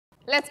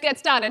let's get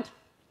started.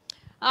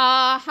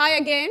 Hi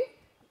again.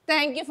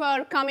 Thank you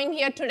for coming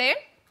here today.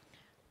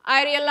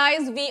 I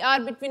realize we are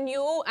between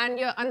you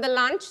and the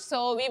lunch,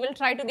 so we will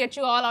try to get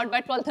you all out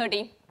by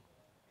 12:30.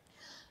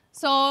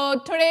 So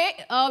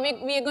today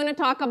we are going to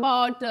talk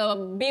about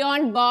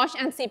beyond BOSH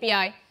and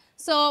CPI.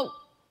 So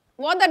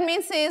what that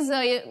means is,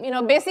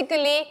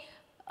 basically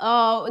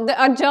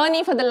a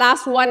journey for the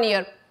last 1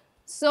 year.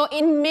 So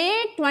in May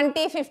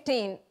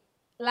 2015,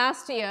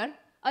 last year,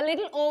 a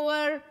little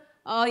over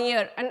a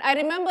year, and I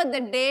remember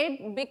the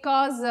date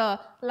because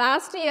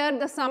last year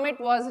the summit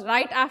was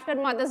right after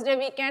Mother's Day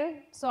weekend,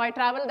 so I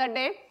traveled that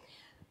day.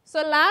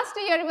 So last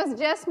year it was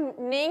just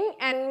Ning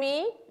and me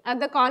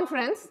at the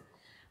conference.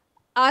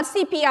 Our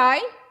CPI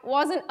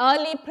was an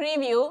early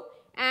preview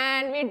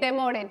and we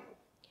demoed it.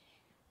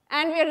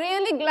 And we're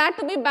really glad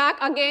to be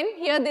back again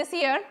here this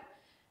year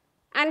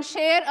and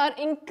share our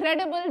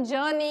incredible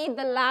journey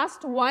the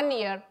last 1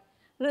 year,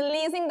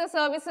 releasing the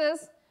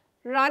services,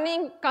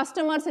 running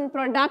customers in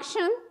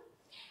production,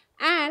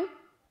 and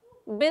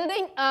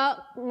building a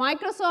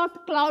Microsoft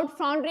Cloud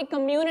Foundry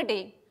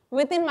community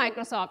within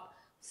Microsoft.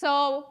 So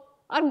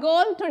our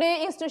goal today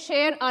is to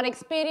share our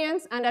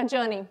experience and our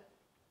journey.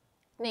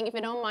 Ning, if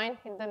you don't mind,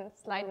 hit the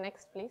slide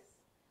next, please.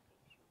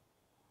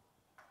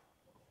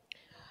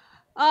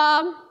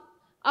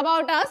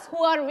 About us,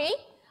 who are we?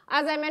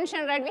 As I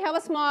mentioned, right, we have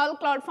a small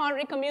Cloud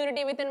Foundry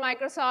community within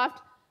Microsoft.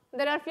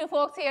 There are a few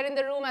folks here in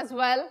the room as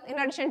well, in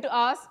addition to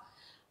us.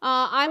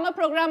 I'm a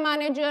program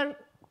manager,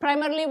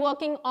 primarily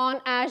working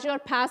on Azure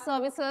PaaS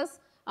services,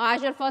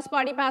 Azure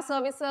first-party PaaS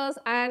services,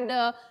 and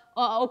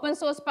open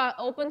source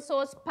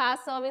PaaS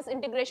service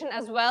integration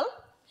as well.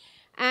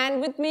 And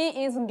with me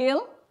is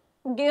Gil.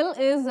 Gil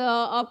is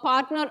a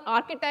partner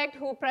architect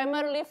who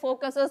primarily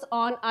focuses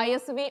on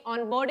ISV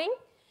onboarding.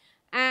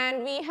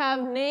 And we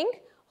have Ning,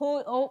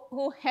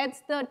 who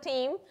heads the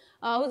team,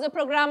 who's a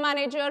program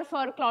manager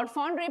for Cloud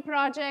Foundry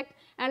project,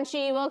 and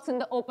she works in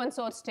the open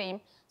source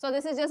team. So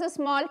this is just a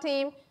small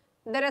team.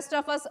 The rest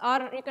of us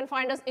are, you can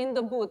find us in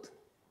the booth.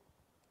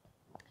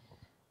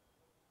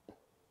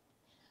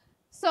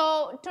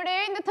 So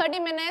today in the 30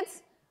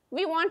 minutes,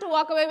 we want to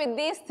walk away with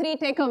these 3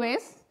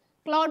 takeaways: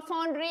 Cloud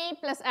Foundry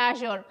plus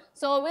Azure.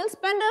 So we'll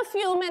spend a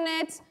few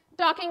minutes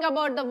talking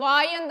about the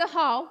why and the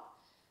how.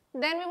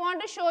 Then we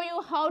want to show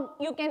you how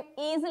you can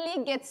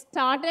easily get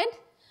started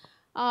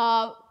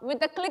with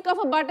the click of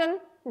a button,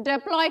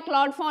 deploy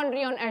Cloud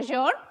Foundry on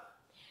Azure.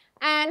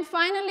 And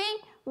finally,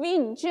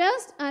 we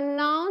just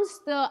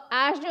announced the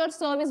Azure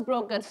Service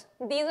Brokers.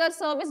 These are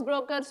service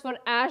brokers for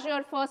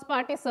Azure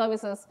first-party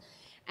services.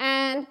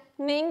 And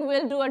Ning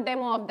will do a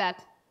demo of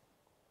that.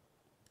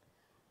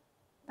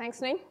 Thanks,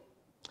 Ning.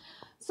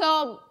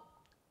 So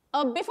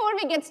before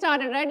we get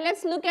started, right,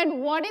 let's look at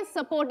what is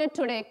supported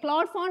today.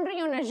 Cloud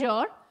Foundry on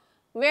Azure.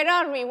 Where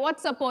are we?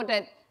 What's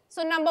supported?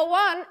 So number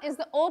 1 is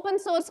the open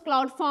source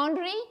Cloud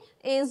Foundry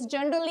is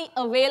generally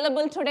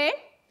available today.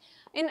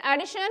 In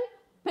addition,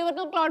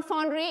 Pivotal Cloud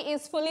Foundry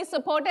is fully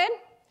supported.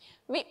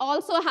 We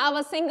also have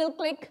a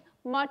single-click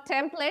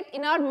template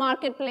in our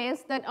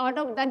marketplace that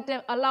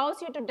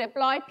allows you to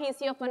deploy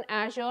PCF on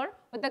Azure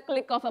with a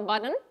click of a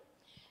button.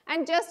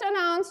 And just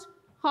announced,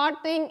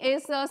 hot thing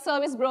is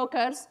service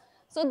brokers.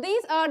 So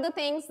these are the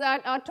things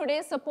that are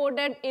today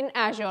supported in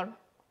Azure.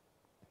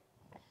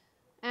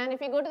 And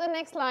if you go to the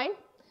next slide,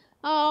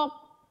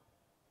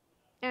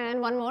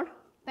 and one more,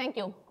 thank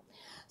you.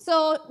 So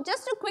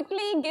just to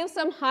quickly give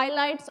some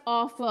highlights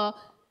of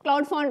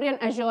Cloud Foundry and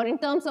Azure in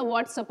terms of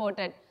what's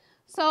supported.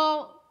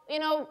 So, a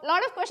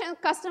lot of questions,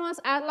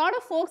 a lot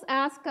of folks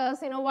ask us,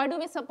 why do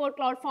we support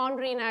Cloud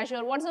Foundry in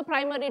Azure? What's the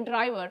primary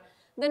driver?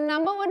 The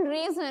number 1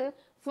 reason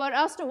for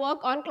us to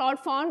work on Cloud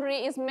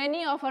Foundry is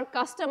many of our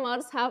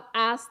customers have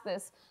asked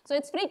this. So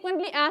it's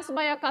frequently asked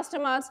by our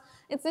customers.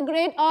 It's a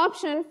great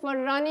option for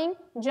running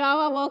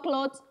Java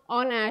workloads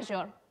on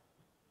Azure.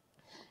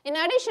 In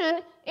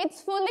addition,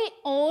 it's fully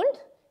owned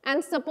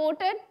and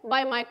supported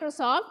by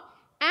Microsoft,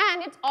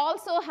 and it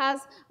also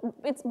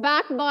it's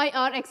backed by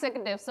our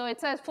executive. So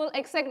it's a full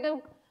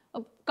executive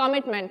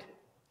commitment.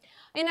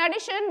 In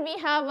addition, we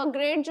have a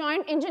great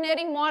joint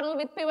engineering model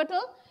with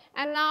Pivotal.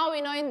 And now,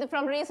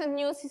 from recent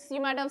news, you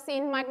might have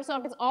seen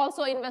Microsoft is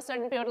also invested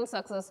in Pivotal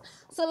success.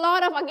 So a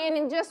lot of, again,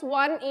 in just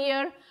 1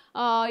 year,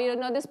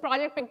 this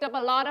project picked up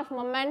a lot of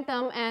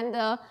momentum and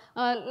a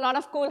lot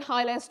of cool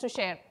highlights to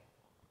share.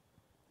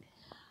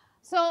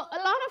 So a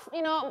lot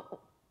of,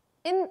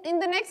 in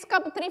the next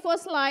 3-4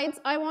 slides,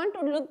 I want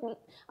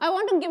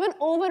to give an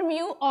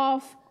overview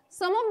of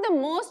some of the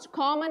most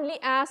commonly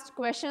asked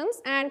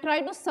questions and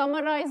try to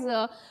summarize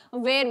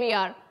where we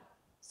are.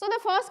 So the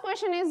first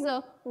question is,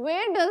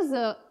 where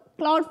does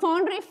Cloud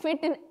Foundry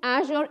fit in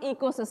Azure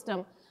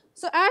ecosystem?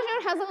 So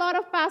Azure has a lot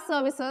of PaaS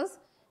services.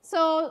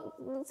 So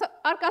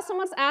our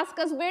customers ask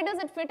us, where does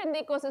it fit in the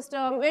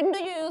ecosystem? When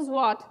do you use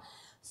what?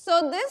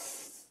 So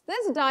this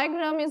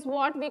diagram is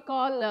what we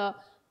call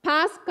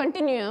PaaS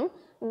continuum.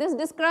 This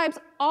describes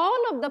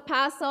all of the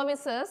PaaS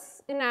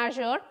services in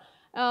Azure,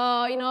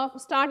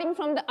 starting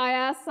from the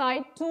IaaS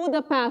side to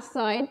the PaaS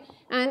side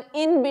and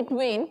in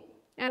between.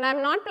 And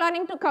I'm not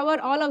planning to cover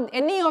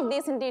any of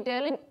these in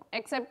detail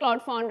except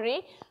Cloud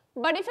Foundry.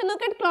 But if you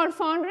look at Cloud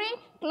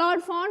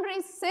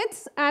Foundry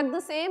sits at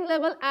the same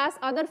level as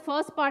other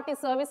first-party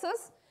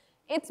services.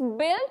 It's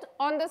built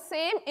on the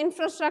same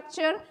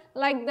infrastructure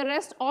like the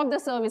rest of the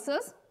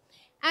services.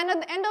 And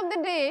at the end of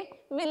the day,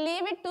 we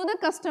leave it to the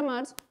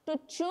customers to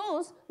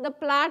choose the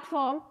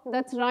platform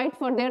that's right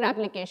for their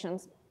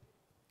applications.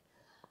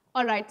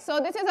 All right, so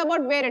this is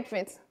about where it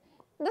fits.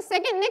 The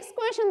next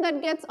question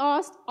that gets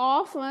asked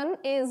often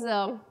is,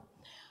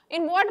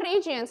 in what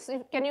regions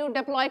can you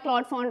deploy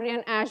Cloud Foundry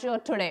and Azure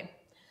today?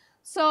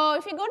 So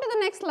if you go to the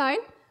next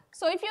slide,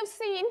 so if you've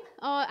seen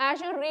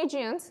Azure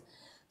regions,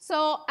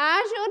 so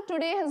Azure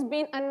today has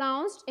been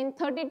announced in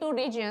 32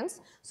 regions.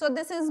 So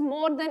this is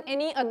more than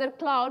any other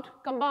cloud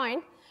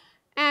combined.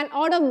 And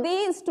out of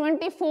these,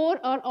 24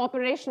 are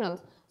operational.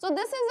 So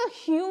this is a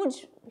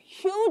huge,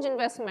 huge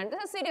investment.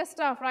 This is serious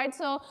stuff, right?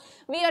 So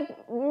we are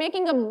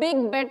making a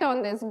big bet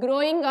on this,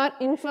 growing our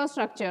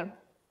infrastructure.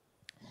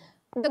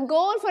 The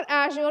goal for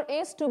Azure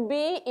is to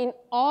be in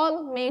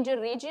all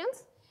major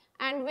regions.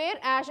 And where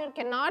Azure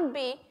cannot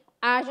be,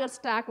 Azure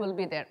Stack will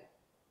be there.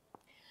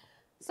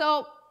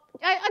 So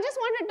I just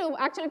wanted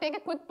to actually take a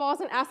quick pause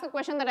and ask a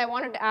question that I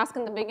wanted to ask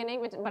in the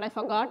beginning, but I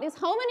forgot, is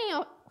how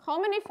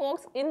many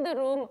folks in the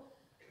room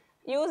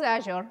use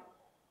Azure?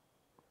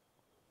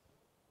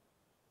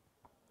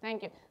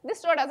 Thank you.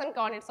 This row doesn't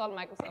count, it's all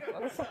Microsoft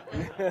folks.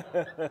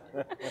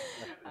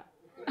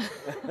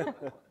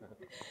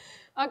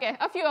 Okay,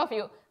 a few of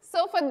you.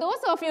 So for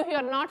those of you who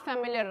are not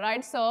familiar,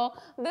 right, so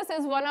this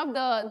is one of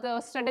the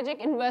strategic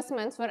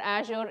investments for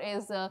Azure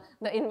is the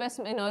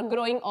investment,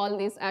 growing all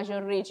these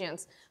Azure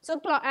regions.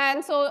 So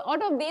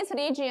out of these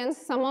regions,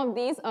 some of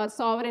these are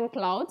sovereign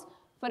clouds.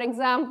 For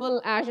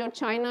example, Azure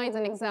China is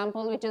an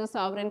example, which is a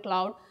sovereign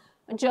cloud.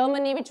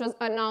 Germany, which was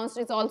announced,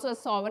 is also a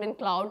sovereign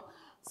cloud.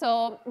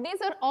 So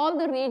these are all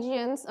the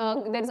regions.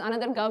 There's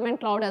another government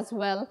cloud as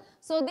well.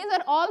 So these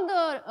are all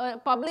the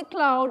public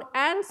cloud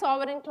and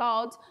sovereign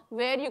clouds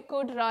where you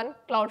could run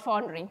Cloud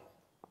Foundry.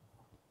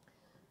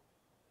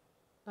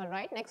 All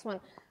right, next one.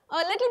 A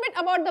little bit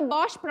about the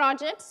BOSH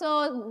project.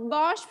 So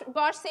BOSH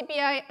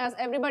CPI, as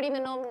everybody in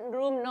the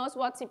room knows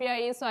what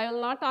CPI is, so I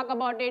will not talk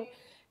about it.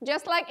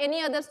 Just like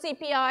any other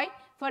CPI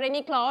for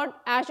any cloud,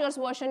 Azure's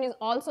version is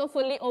also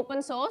fully open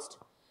sourced.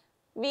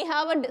 We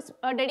have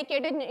a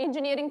dedicated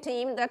engineering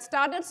team that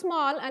started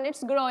small and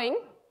it's growing.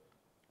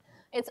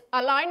 It's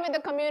aligned with the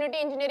community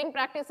engineering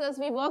practices.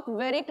 We work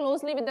very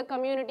closely with the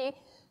community.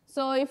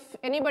 So if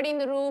anybody in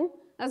the room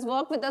has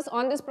worked with us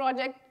on this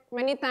project,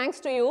 many thanks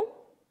to you.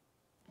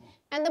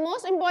 And the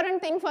most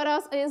important thing for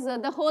us is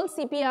the whole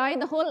CPI,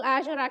 the whole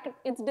Azure,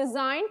 it's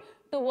designed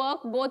to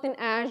work both in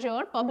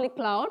Azure, public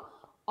cloud,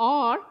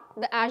 or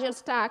the Azure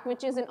Stack,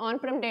 which is an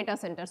on-prem data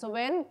center. So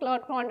when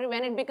Cloud Foundry,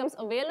 when it becomes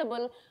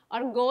available,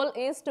 our goal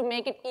is to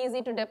make it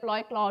easy to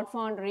deploy Cloud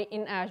Foundry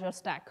in Azure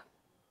Stack.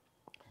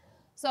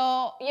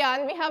 So yeah,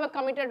 and we have a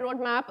committed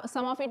roadmap.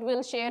 Some of it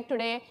we'll share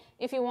today.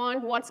 If you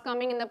want what's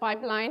coming in the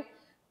pipeline,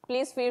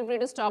 please feel free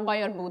to stop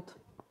by our booth.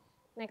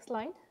 Next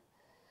slide.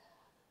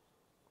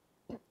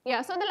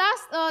 Yeah, so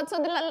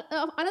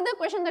another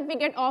question that we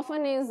get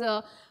often is,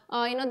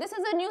 this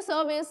is a new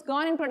service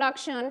gone in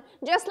production,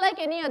 just like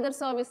any other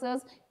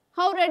services.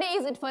 How ready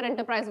is it for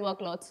enterprise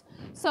workloads?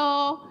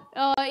 So,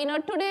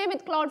 today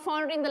with Cloud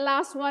Foundry in the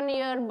last 1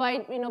 year,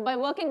 by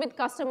working with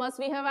customers,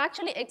 we have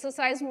actually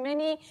exercised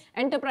many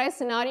enterprise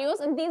scenarios,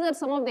 and these are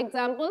some of the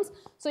examples.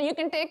 So you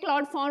can take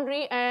Cloud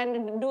Foundry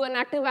and do an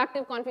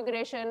active-active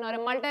configuration or a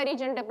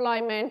multi-region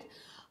deployment.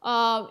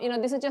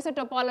 This is just a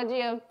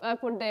topology I've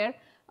put there.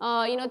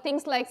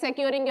 Things like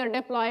securing your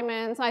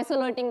deployments,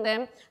 isolating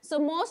them. So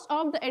most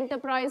of the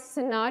enterprise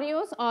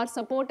scenarios are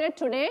supported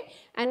today,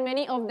 and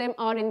many of them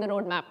are in the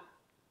roadmap.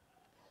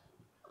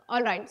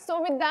 All right,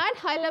 so with that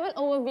high-level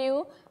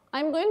overview,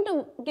 I'm going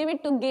to give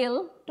it to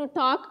Gil to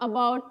talk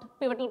about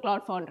Pivotal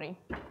Cloud Foundry.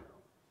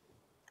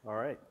 All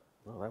right,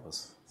 well, that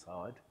was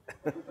solid.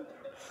 I'm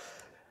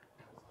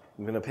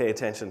going to pay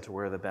attention to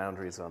where the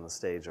boundaries on the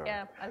stage are.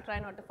 Yeah, I'll try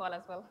not to fall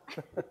as well.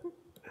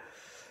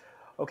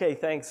 Okay,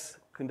 thanks,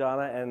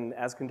 Kundana. And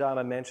as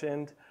Kundana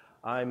mentioned,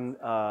 I'm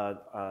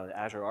an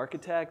Azure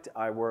Architect.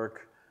 I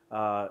work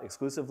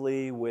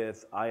exclusively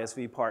with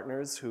ISV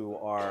partners who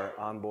are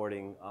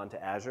onboarding onto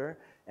Azure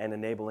and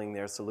enabling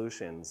their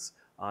solutions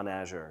on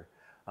Azure.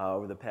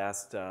 Over the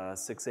past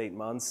 6-8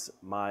 months,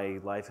 my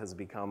life has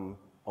become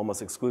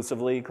almost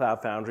exclusively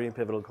Cloud Foundry and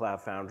Pivotal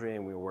Cloud Foundry,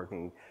 and we're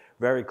working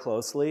very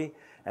closely.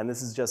 And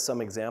this is just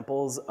some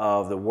examples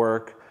of the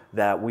work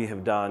that we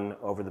have done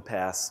over the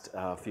past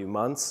few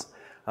months.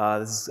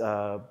 This is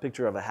a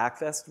picture of a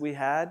hackfest we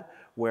had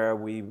where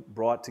we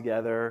brought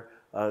together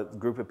a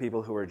group of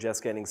people who were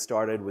just getting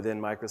started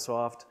within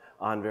Microsoft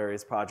on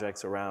various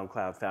projects around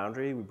Cloud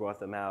Foundry. We brought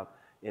them out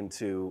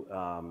into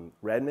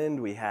Redmond.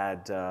 We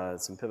had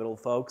some Pivotal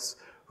folks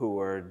who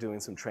were doing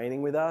some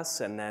training with us,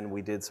 and then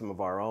we did some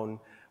of our own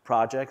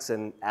projects.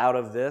 And out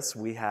of this,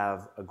 we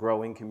have a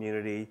growing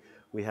community.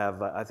 We have,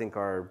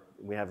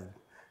 we have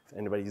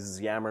anybody uses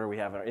Yammer, we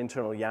have our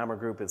internal Yammer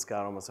group. It's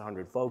got almost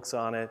 100 folks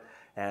on it,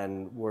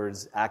 and we're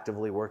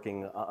actively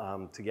working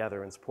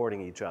together and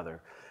supporting each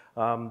other.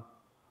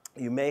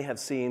 You may have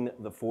seen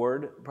the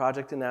Ford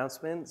project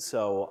announcement,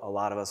 so a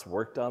lot of us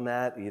worked on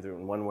that, either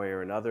in one way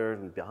or another,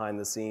 behind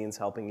the scenes,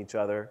 helping each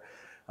other.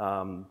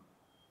 And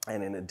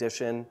in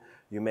addition,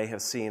 you may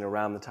have seen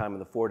around the time of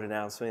the Ford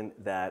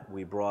announcement that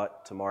we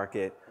brought to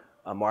market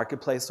a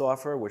marketplace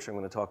offer, which I'm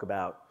going to talk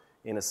about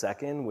in a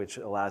second, which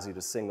allows you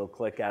to single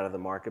click out of the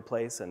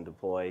marketplace and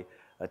deploy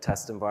a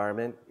test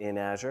environment in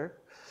Azure.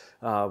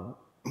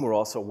 We're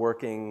also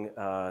working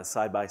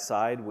side by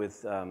side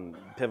with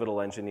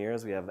Pivotal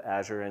engineers. We have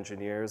Azure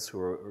engineers who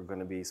are going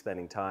to be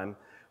spending time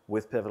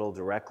with Pivotal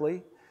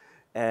directly.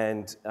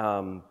 And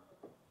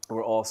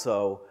we're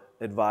also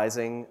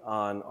advising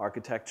on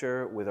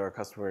architecture with our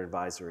customer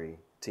advisory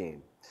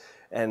team.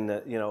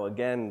 And you know,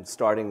 again,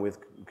 starting with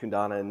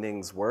Kundana and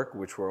Ning's work,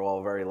 which we're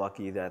all very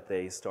lucky that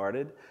they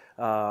started,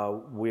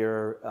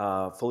 we're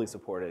fully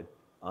supported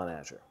on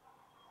Azure.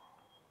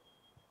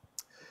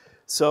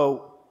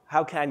 So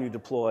how can you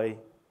deploy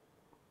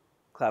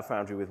Cloud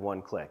Foundry with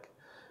one click?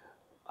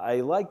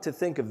 I like to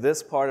think of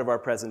this part of our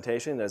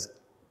presentation as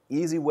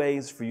easy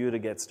ways for you to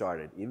get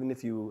started. Even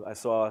if I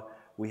saw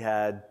we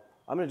had,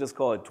 I'm going to just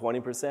call it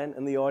 20%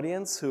 in the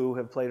audience who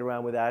have played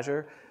around with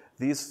Azure.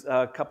 These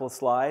couple of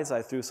slides,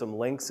 I threw some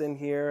links in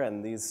here,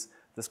 and this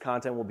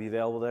content will be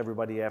available to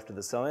everybody after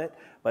the summit.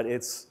 But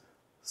it's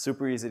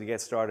super easy to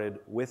get started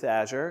with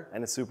Azure,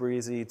 and it's super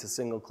easy to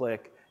single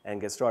click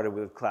and get started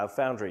with Cloud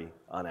Foundry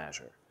on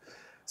Azure.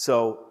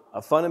 So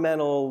a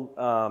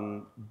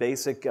fundamental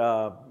basic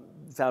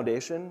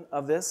foundation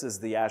of this is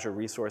the Azure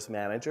Resource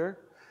Manager.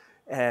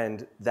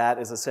 And that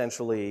is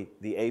essentially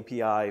the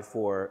API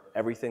for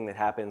everything that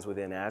happens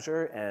within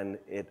Azure. And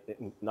it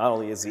not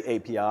only is the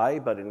API,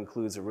 but it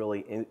includes a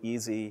really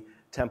easy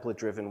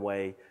template-driven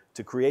way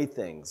to create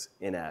things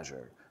in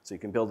Azure. So you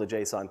can build a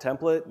JSON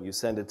template, you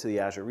send it to the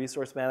Azure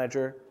Resource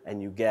Manager,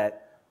 and you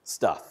get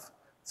stuff.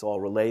 It's all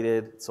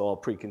related, it's all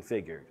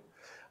pre-configured.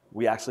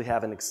 We actually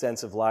have an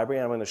extensive library,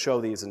 and I'm going to show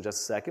these in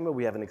just a second, but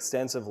we have an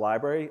extensive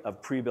library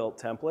of pre-built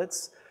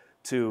templates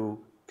to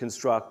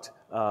construct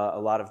a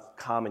lot of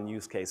common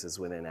use cases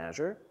within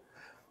Azure.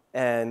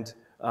 And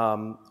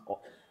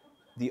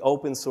the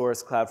open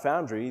source Cloud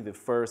Foundry, the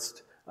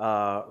first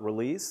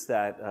release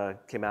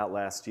that came out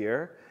last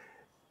year,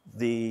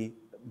 the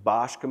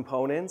BOSH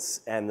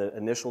components and the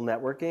initial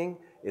networking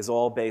is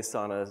all based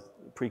on a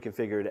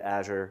pre-configured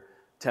Azure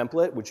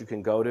template, which you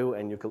can go to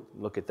and you can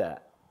look at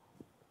that.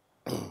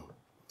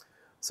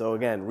 So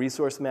again,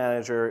 Resource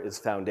Manager is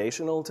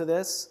foundational to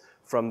this.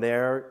 From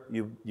there,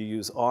 you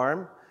use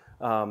ARM.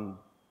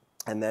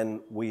 And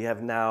then we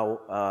have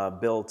now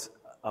built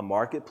a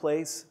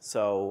marketplace.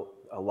 So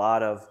a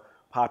lot of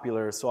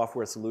popular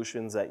software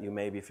solutions that you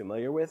may be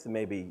familiar with, and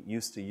may be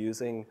used to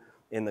using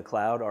in the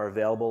cloud, are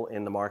available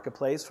in the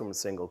marketplace from a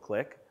single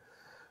click.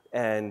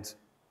 And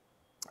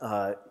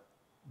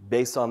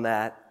based on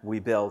that,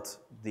 we built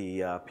the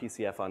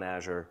PCF on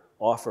Azure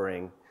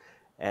offering.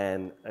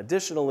 And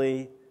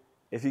additionally,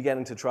 if you get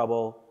into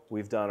trouble,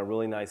 we've done a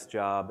really nice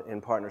job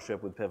in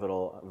partnership with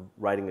Pivotal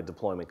writing a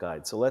deployment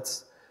guide. So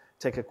let's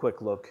take a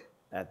quick look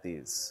at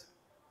these.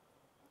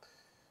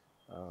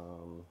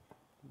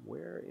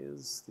 Where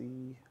is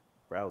the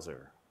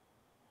browser?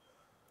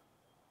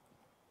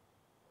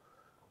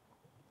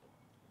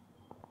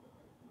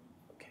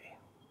 Okay,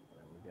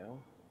 there we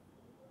go.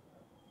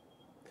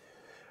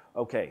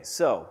 Okay,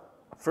 so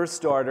for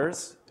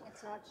starters,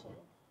 It's not showing.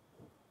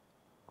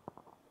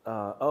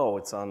 oh,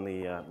 it's on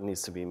the,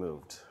 needs to be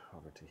moved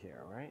over to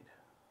here, right?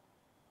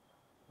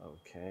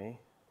 Okay.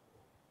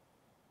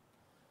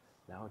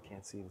 Now I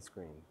can't see the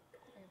screen.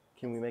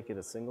 Can we make it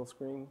a single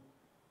screen?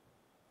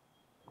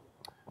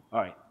 All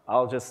right,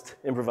 I'll just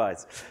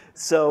improvise.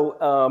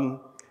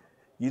 So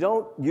you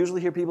don't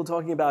usually hear people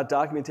talking about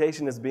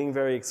documentation as being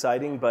very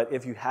exciting, but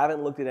if you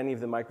haven't looked at any of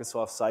the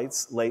Microsoft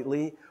sites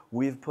lately,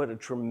 we've put a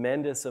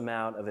tremendous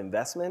amount of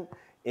investment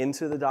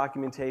into the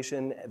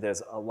documentation.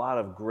 There's a lot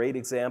of great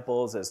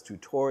examples, there's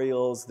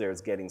tutorials,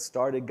 there's getting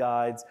started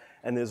guides,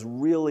 and there's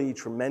really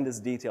tremendous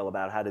detail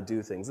about how to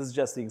do things. This is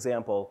just the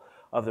example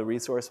of the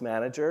Resource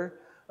Manager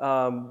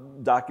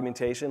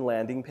documentation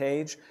landing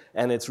page,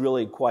 and it's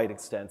really quite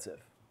extensive.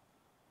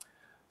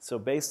 So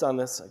based on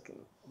this,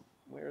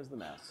 where's the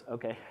mouse?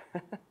 Okay.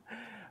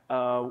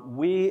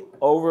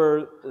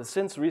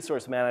 Since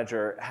Resource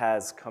Manager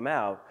has come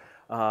out,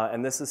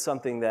 and this is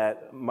something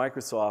that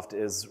Microsoft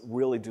is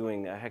really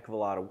doing a heck of a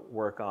lot of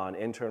work on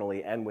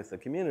internally and with the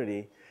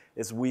community,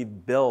 is we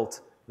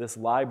built this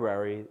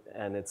library,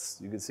 and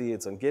you can see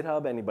it's on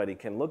GitHub. Anybody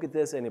can look at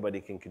this,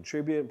 anybody can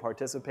contribute and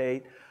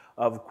participate,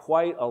 of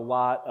quite a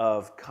lot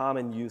of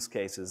common use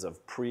cases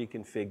of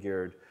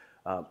pre-configured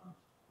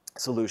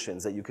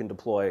solutions that you can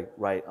deploy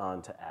right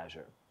onto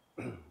Azure.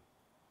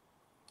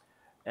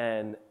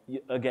 And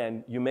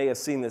again, you may have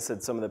seen this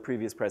at some of the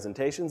previous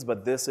presentations,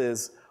 but this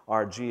is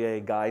our GA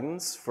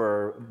guidance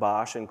for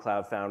BOSH and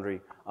Cloud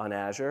Foundry on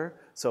Azure.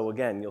 So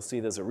again, you'll see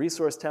there's a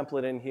resource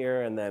template in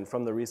here, and then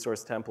from the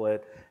resource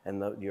template,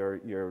 and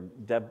your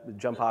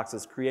jump box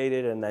is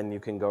created, and then you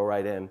can go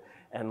right in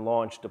and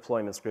launch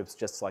deployment scripts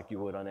just like you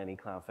would on any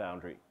Cloud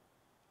Foundry.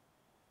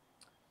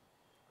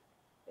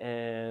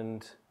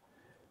 And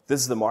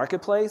this is the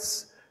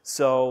marketplace.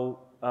 So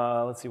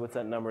let's see, what's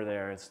that number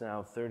there? It's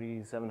now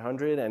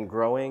 3,700 and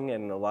growing,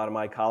 and a lot of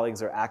my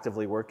colleagues are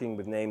actively working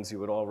with names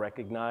you would all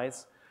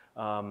recognize.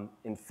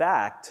 In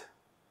fact,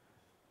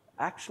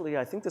 actually,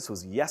 I think this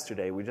was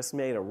yesterday, we just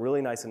made a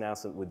really nice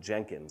announcement with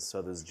Jenkins.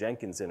 So there's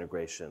Jenkins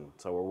integration,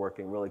 so we're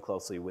working really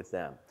closely with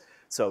them.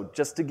 So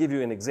just to give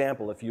you an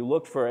example, if you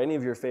look for any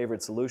of your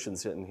favorite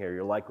solutions in here,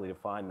 you're likely to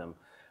find them.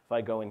 If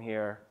I go in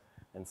here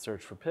and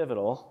search for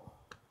Pivotal,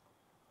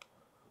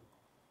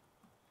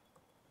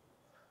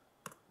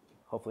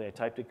 hopefully I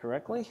typed it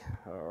correctly,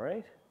 all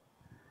right.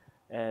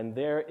 And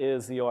there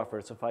is the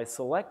offer. So if I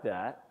select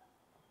that,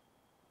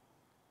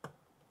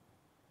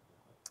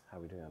 how are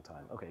we doing on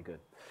time? Okay, good.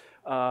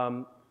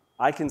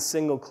 I can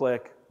single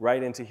click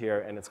right into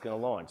here and it's gonna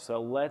launch.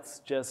 So let's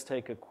just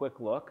take a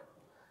quick look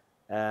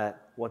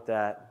at what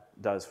that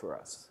does for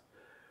us.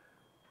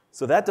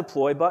 So that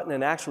deploy button,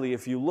 and actually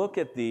if you look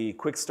at the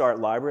quick start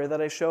library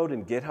that I showed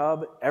in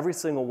GitHub, every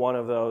single one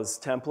of those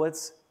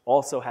templates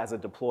also has a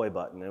deploy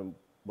button. And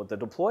what the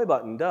deploy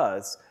button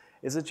does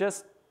is it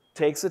just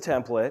takes a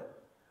template,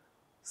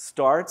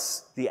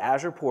 starts the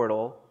Azure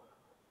portal,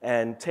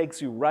 and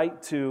takes you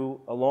right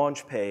to a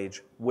launch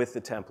page with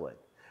the template.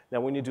 Now,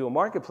 when you do a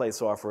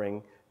marketplace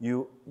offering,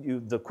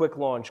 the quick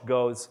launch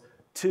goes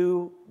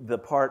to the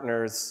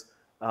partner's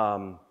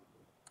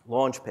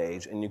launch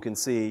page, and you can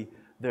see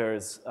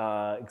there's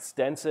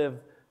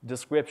extensive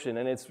description,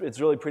 and it's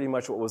really pretty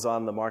much what was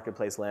on the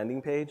marketplace landing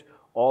page.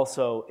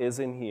 Also is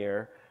in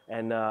here,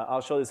 and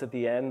I'll show this at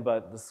the end,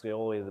 but this is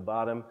all the way to the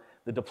bottom.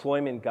 The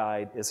deployment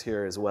guide is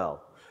here as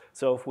well.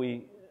 So if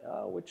we,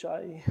 which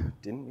I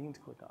didn't mean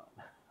to click on.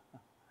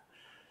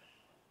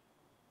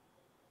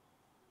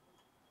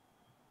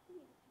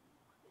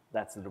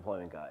 That's the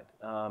deployment guide.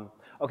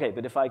 Okay,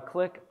 but if I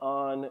click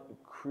on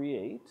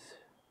Create,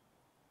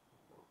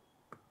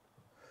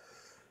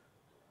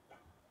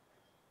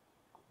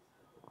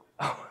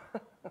 oh.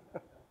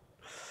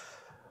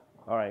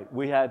 All right,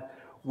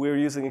 we're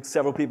using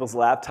several people's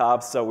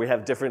laptops, so we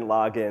have different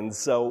logins.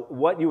 So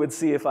what you would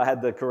see if I had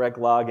the correct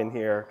login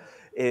here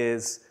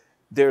is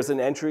there's an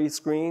entry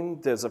screen.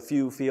 There's a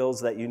few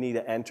fields that you need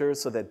to enter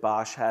so that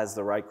BOSH has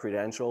the right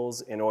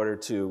credentials in order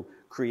to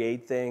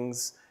create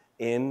things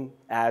in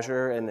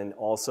Azure. And then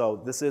also,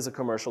 this is a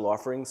commercial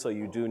offering, so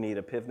you do need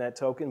a PivNet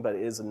token, but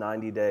it is a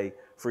 90-day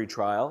free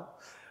trial.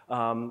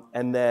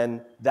 And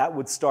then that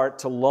would start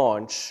to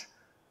launch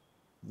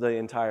the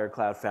entire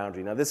Cloud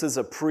Foundry. Now, this is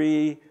a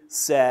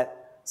preset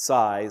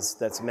size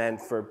that's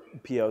meant for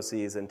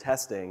POCs and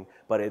testing,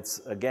 but it's,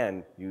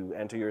 again, you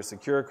enter your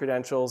secure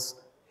credentials,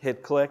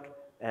 hit click,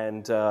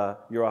 and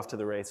you're off to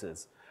the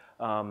races.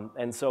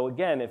 And so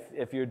again,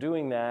 if you're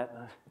doing that,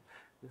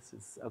 this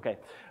is, okay.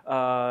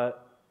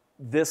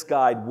 This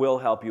guide will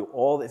help you.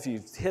 If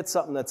you hit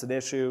something that's an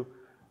issue,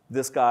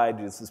 this guide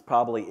is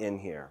probably in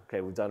here.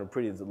 Okay, we've done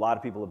a lot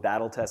of people have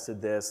battle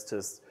tested this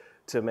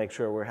to make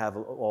sure we have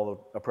all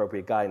the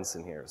appropriate guidance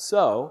in here.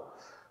 So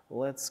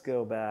let's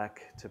go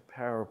back to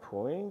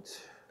PowerPoint.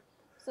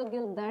 So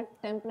Gil, that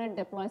template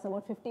deploys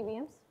about 50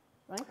 VMs,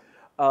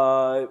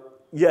 right?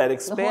 Yeah, it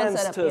expands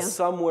setup, to yeah.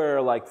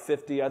 somewhere like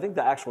 50. I think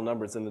the actual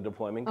number is in the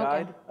deployment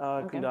guide,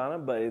 Okay.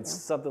 Kundana, but it's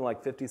something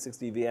like 50,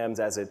 60 VMs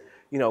as it,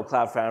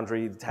 Cloud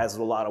Foundry has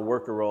a lot of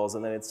worker roles,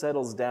 and then it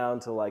settles down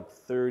to like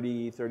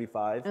 30,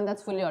 35 And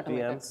that's fully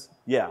automated. VMs.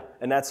 Yeah,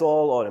 and that's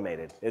all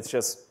automated. It's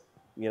just,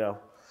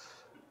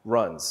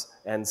 runs.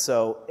 And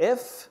so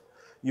if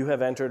you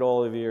have entered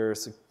all of your,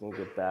 we'll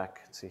get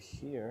back to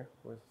here,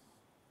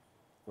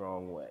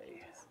 wrong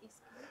way.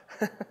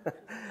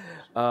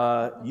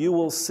 You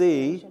will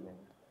see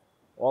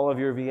all of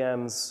your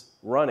VMs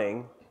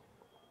running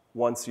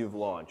once you've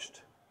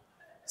launched.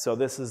 So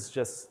this is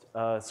just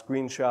a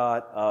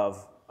screenshot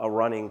of a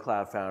running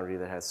Cloud Foundry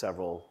that has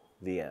several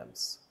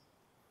VMs.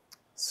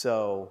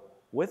 So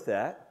with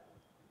that,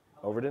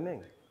 over to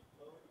Ning.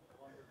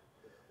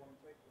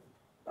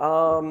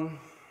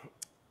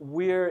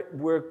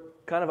 We're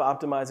kind of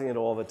optimizing it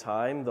all the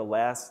time. The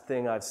last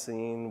thing I've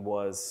seen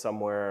was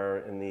somewhere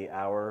in the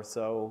hour or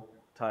so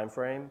time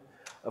frame.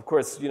 Of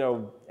course,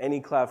 any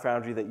Cloud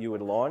Foundry that you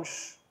would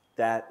launch,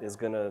 that is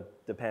going to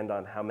depend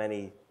on how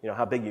many,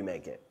 how big you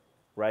make it,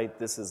 right?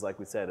 This is, like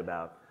we said,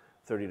 about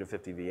 30 to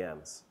 50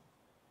 VMs.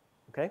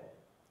 Okay?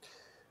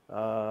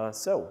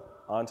 So,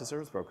 on to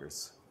service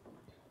brokers.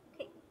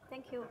 Okay,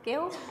 thank you,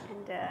 Gil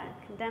and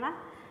Kundana.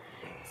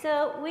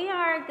 So we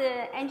are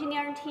the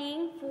engineering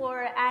team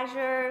for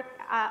Azure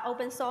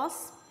open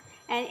source.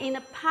 And in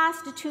the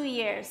past 2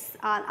 years,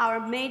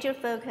 our major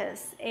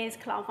focus is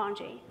Cloud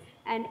Foundry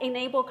and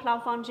enable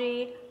Cloud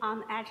Foundry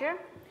on Azure.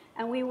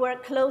 And we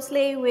work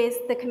closely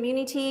with the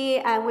community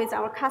and with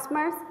our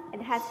customers.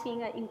 It has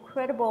been an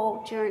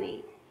incredible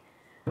journey.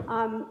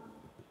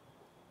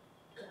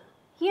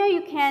 Here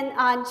you can,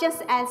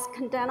 just as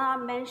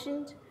Kundana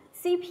mentioned,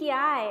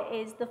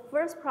 CPI is the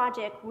first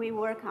project we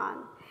work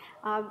on.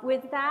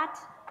 With that,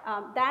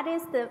 that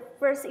is the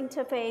first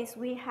interface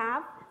we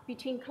have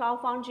between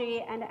Cloud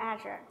Foundry and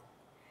Azure.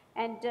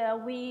 And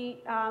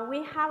we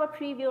have a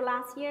preview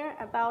last year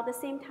about the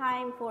same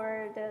time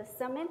for the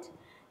summit.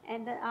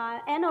 And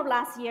end of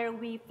last year,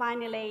 we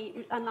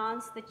finally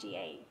announced the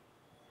GA.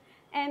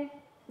 And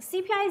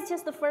CPI is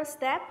just the first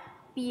step.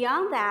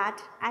 Beyond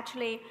that,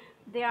 actually,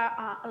 there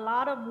are a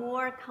lot of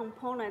more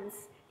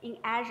components in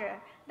Azure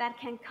that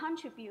can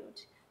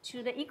contribute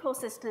to the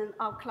ecosystem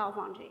of Cloud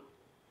Foundry.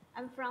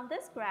 And from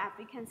this graph,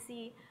 you can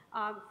see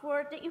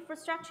for the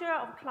infrastructure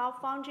of Cloud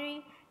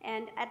Foundry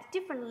and at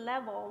different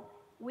level,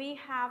 we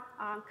have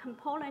a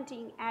component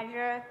in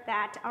Azure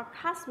that our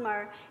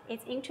customer is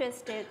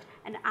interested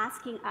and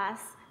asking us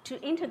to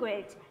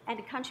integrate and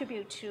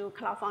contribute to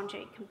Cloud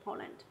Foundry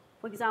component.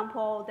 For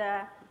example,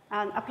 the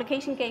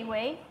application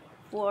gateway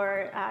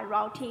for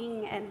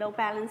routing and load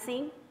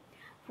balancing,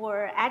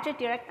 for Azure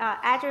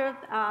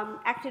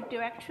Active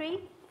Directory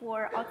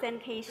for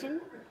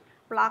authentication,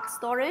 block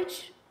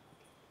storage,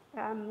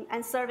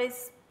 and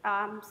service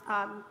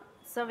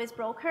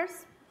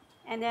brokers,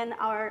 and then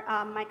our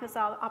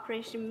Microsoft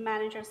Operation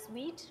Manager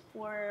Suite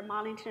for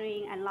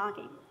monitoring and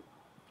logging.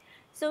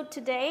 So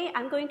today,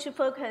 I'm going to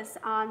focus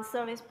on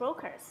service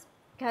brokers,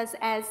 because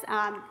as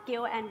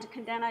Gil and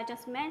Kundana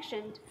just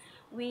mentioned,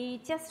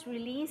 we just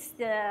released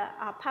the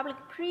public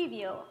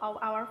preview of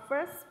our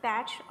first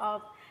batch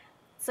of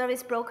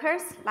service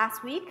brokers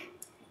last week.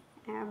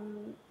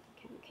 Can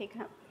take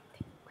a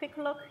quick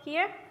look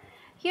here.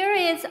 Here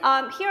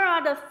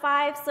are the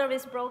 5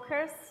 service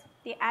brokers: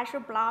 the Azure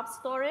Blob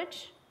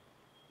Storage,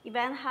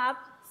 Event Hub,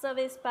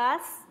 Service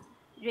Bus,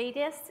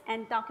 Radius,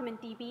 and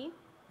DocumentDB.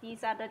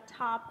 These are the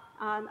top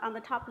on the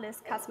top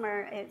list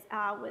customer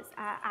was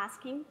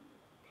asking.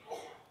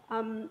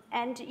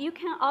 And you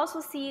can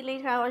also see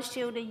later I will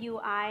show the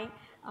UI.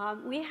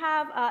 We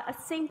have a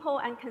simple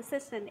and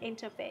consistent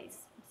interface.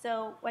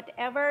 So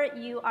whatever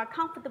you are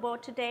comfortable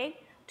today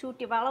to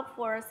develop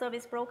for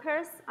service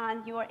brokers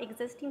on your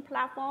existing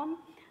platform,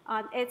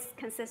 it's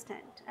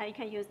consistent. You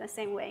can use the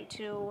same way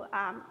to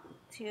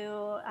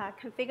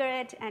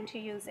configure it and to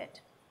use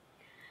it.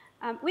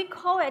 We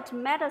call it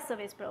Meta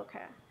Service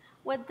Broker.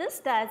 What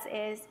this does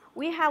is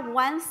we have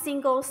one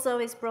single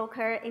service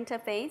broker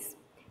interface.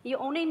 You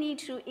only need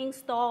to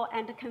install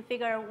and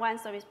configure one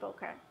service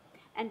broker.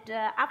 And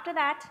after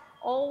that,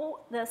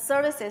 all the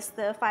services,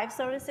 the 5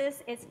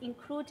 services, is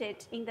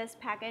included in this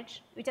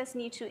package. We just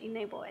need to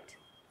enable it.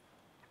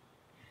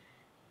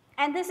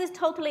 And this is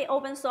totally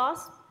open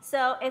source,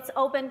 so it's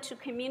open to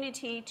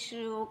community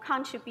to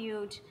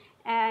contribute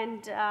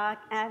and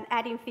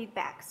adding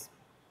feedbacks.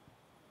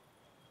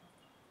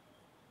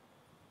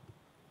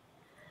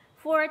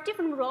 For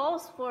different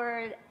roles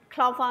for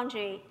Cloud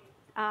Foundry,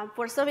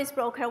 for service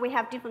broker, we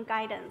have different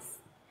guidance.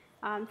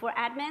 For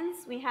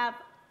admins, we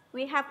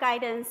have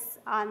guidance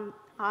on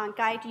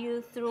guide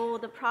you through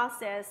the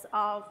process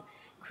of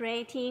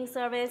creating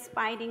service,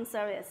 binding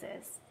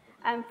services.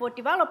 And for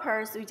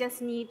developers, we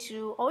just need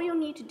to, all you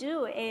need to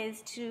do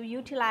is to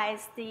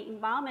utilize the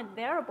environment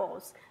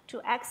variables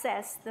to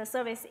access the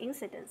service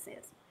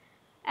incidences.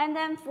 And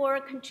then for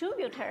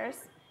contributors,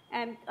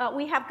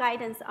 we have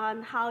guidance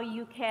on how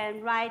you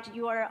can write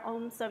your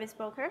own service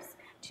brokers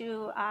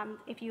to,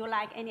 if you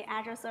like any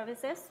Azure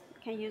services,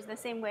 you can use the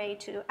same way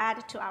to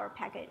add to our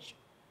package.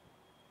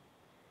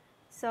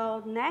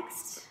 So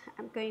next,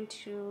 I'm going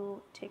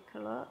to take a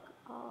look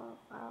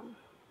of,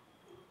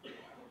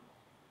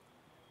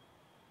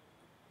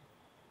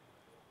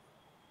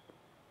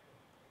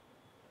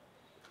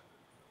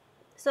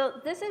 so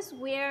this is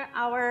where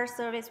our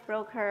service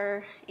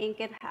broker in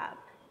GitHub.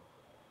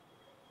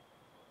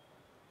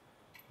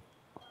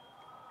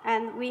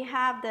 And we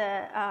have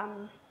the,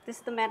 this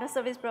is the Meta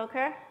Service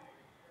Broker.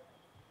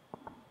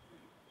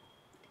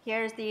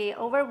 Here's the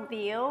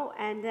overview,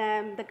 and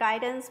then the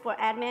guidance for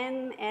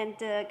admin and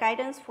the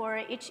guidance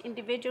for each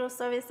individual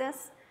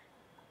services.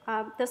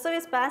 The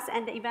Service Bus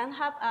and the Event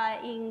Hub are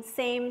in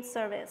same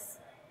service.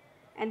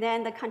 And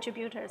then the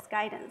contributors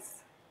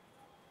guidance.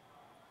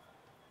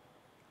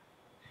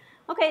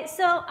 Okay,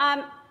 so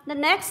the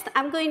next,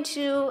 I'm going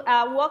to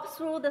walk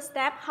through the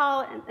step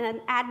how an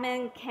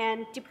admin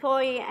can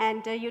deploy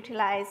and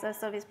utilize a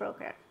service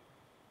broker.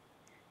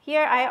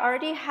 Here, I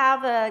already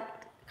have a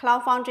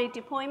Cloud Foundry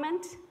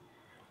deployment.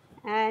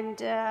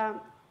 And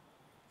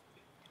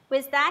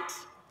with that,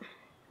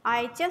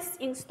 I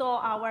just install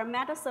our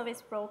Meta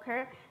Service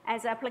Broker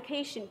as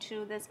application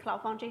to this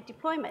Cloud Foundry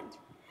deployment.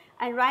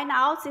 And right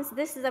now, since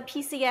this is a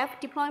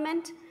PCF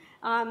deployment,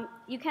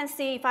 you can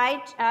see if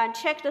I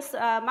check this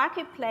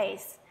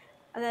marketplace,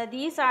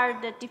 these are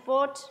the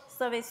default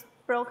service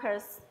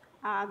brokers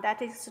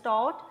that is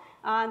installed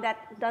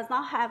that does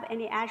not have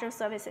any Azure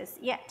services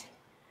yet.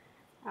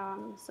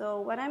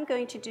 So what I'm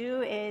going to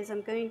do is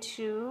I'm going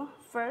to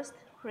first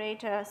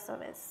create a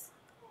service.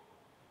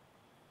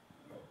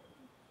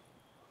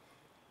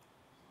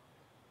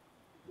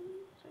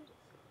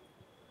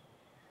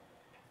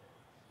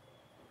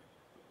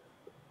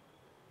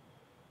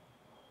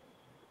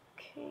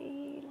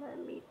 Okay,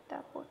 let me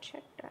double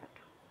check that.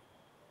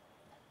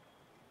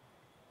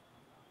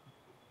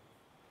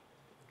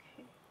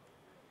 Okay.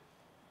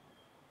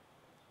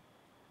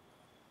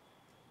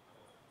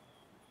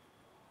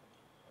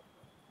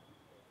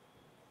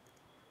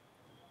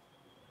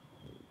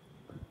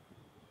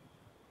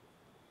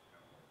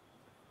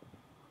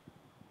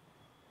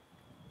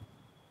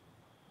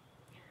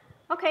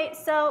 Okay,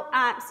 so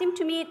seems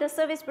to me the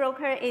service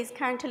broker is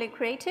currently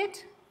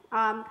created.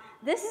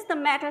 This is the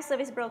meta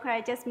service broker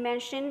I just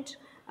mentioned,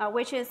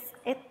 which is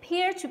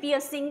appears to be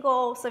a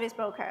single service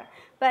broker,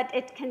 but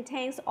it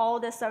contains all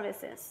the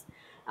services.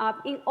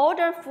 In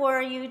order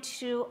for you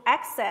to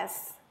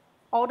access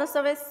all the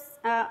services,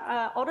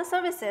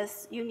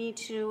 you need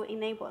to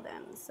enable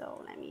them.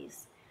 So let me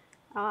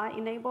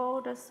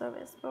enable the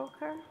service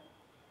broker.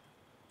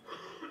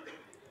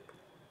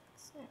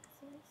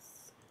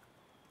 Access.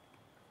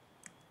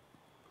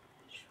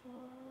 Sure.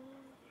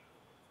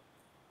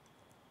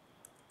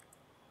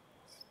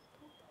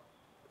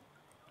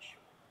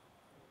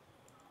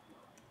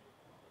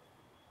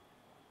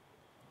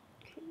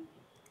 Okay.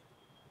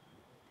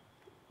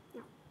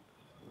 No,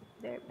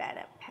 very bad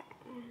at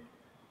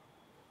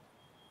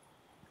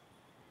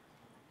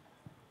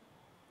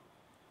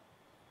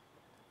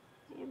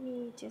let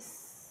me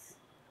just,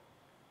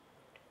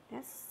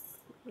 that's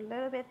a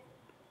little bit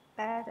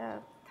bad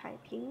at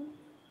typing.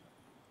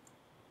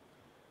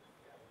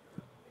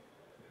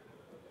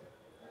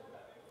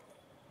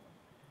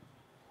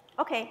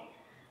 Okay,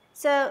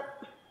 so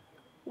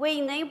we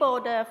enable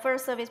the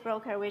first service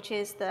broker, which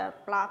is the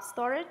blob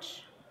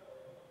storage.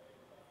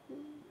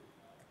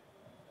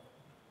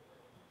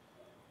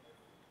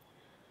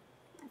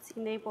 Let's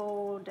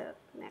enable the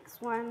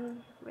next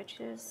one, which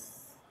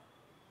is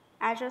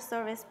Azure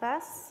Service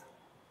Bus.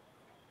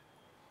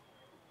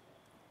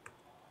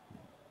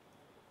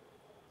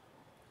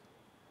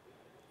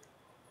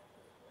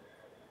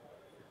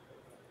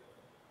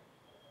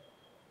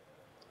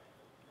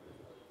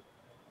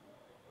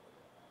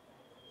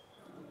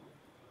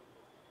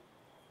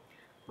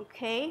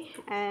 Okay,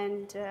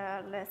 and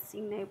let's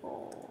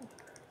enable.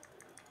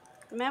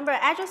 Remember,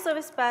 Azure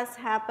Service Bus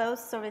have both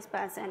Service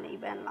Bus and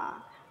Event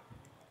Log.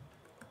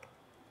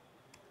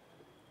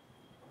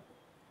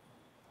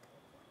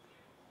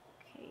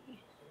 Okay.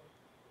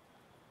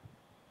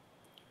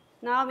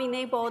 Now we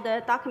enable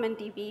the document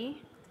DB.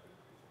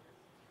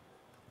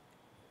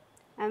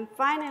 And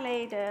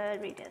finally, the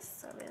Redis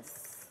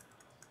service.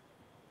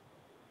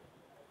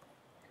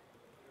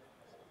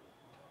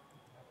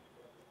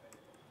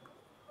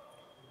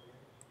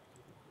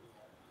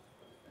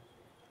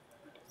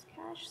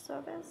 Cache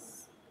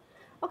service.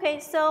 Okay,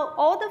 so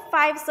all the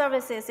 5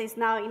 services is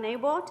now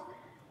enabled.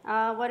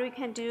 What we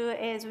can do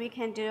is we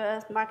can do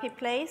a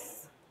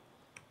marketplace.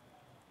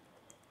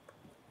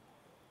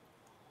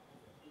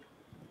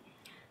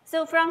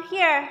 So from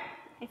here,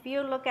 if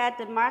you look at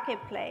the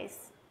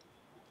marketplace,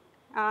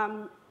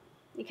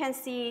 you can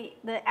see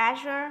the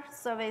Azure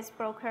service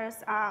brokers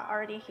are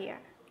already here,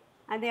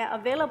 and they are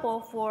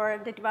available for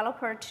the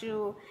developer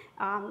to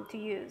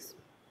use.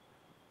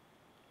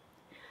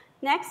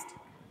 Next,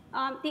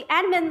 the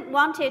admin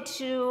wanted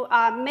to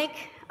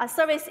make a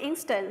service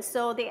instance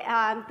so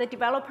the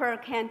developer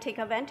can take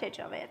advantage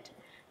of it.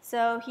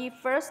 So he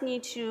first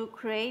needs to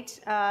create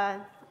a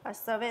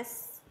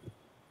service.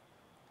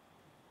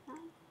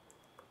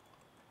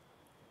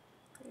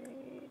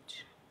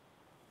 Create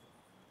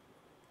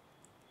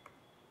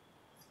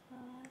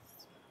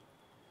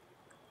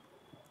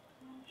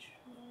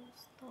Azure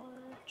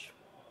storage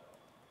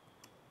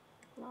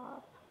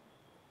blob.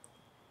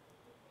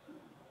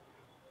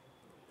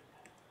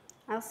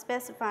 I'll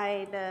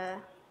specify the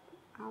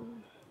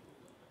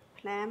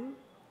plan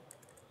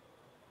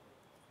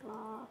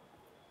blob.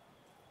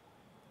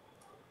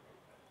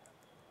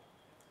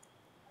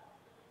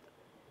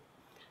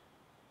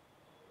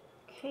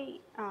 Okay,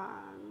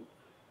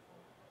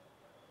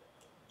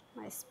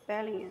 my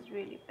spelling is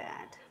really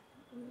bad.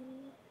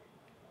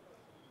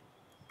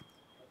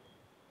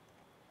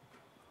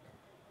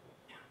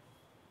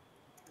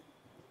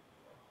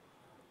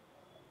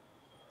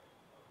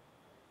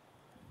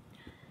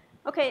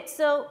 Okay,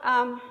 so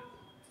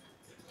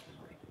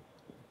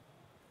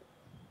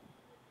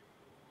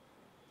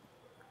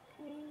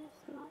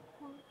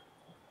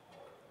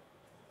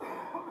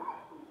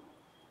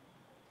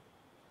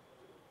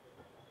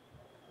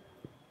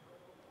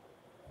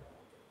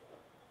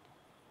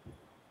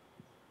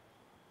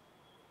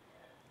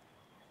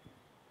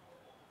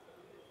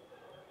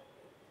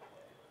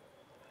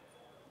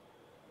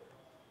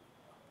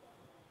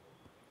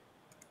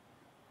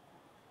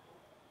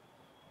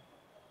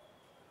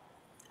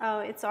oh,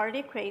 it's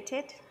already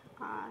created,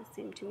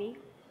 seemed to me.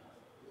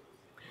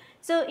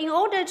 So in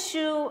order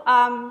to,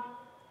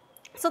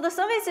 so the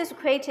service is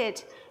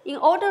created. In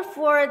order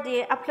for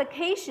the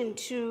application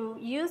to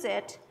use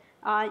it,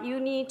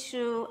 you need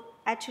to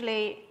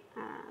actually,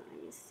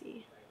 let me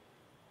see.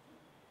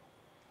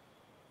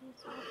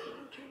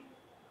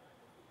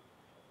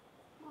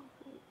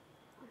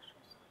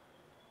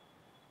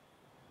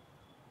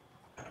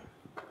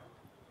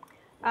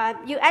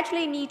 you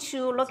actually need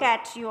to look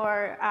at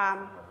your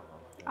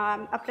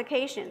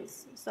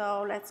applications.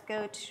 So let's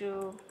go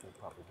to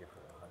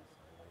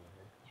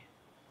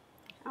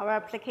our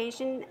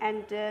application,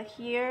 and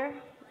here,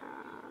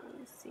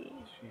 let's see.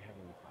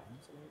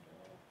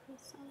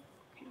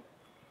 Okay.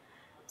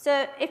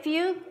 So if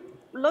you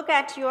look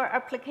at your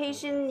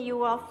application, you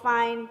will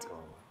find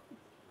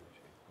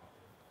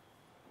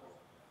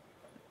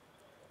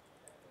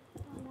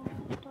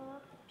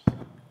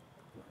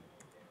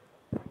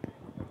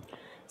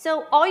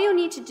so all you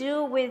need to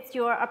do with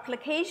your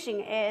application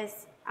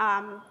is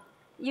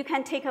you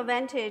can take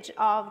advantage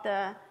of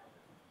the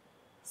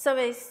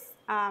service.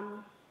 Let's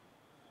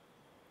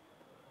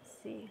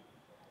see.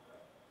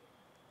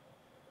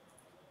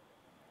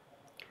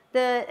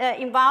 The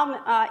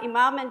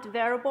environment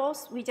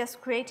variables we just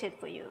created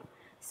for you.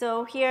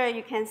 So here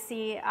you can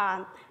see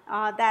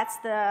that's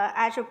the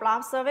Azure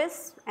Blob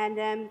service, and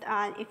then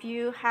if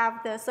you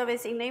have the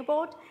service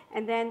enabled,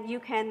 and then you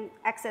can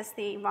access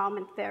the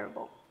environment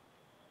variable.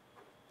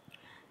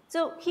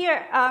 So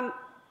here,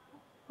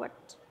 what?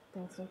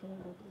 Thanks, you can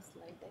go to the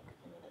slide deck.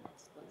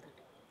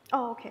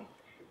 Oh, okay.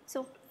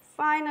 So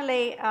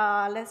finally,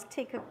 let's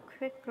take a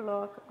quick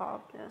look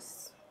of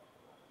this.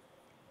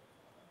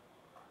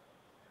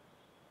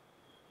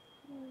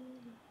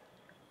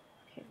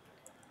 Okay.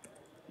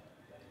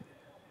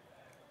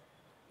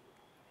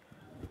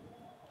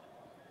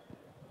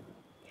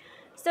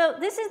 So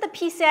this is the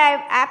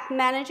PCI App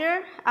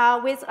Manager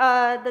with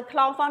the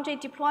Cloud Foundry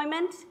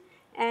deployment.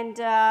 And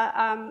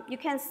you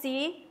can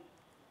see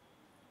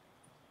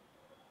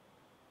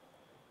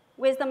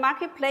with the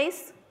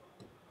marketplace,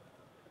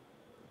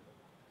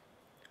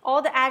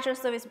 all the Azure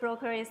Service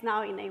Broker is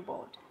now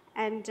enabled.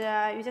 And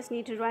you just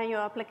need to run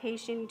your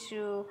application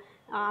to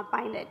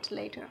bind it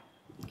later.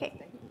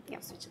 Okay. Yeah.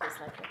 Switch this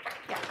slide.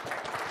 Yeah.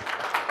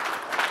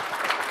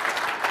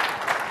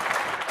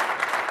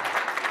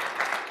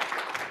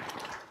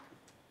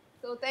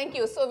 So thank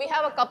you. So we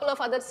have a couple of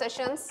other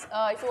sessions.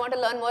 If you want to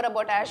learn more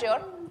about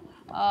Azure,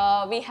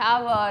 we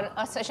have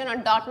a session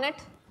on .NET,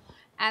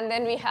 and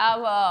then we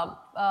have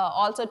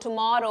also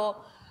tomorrow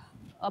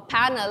a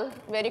panel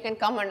where you can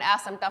come and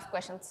ask some tough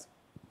questions.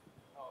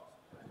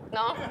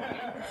 No?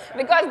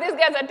 Because these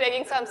guys are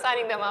taking some,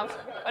 signing them up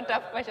for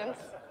tough questions.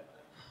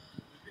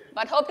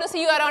 But hope to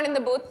see you around in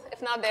the booth,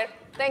 if not there.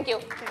 Thank you.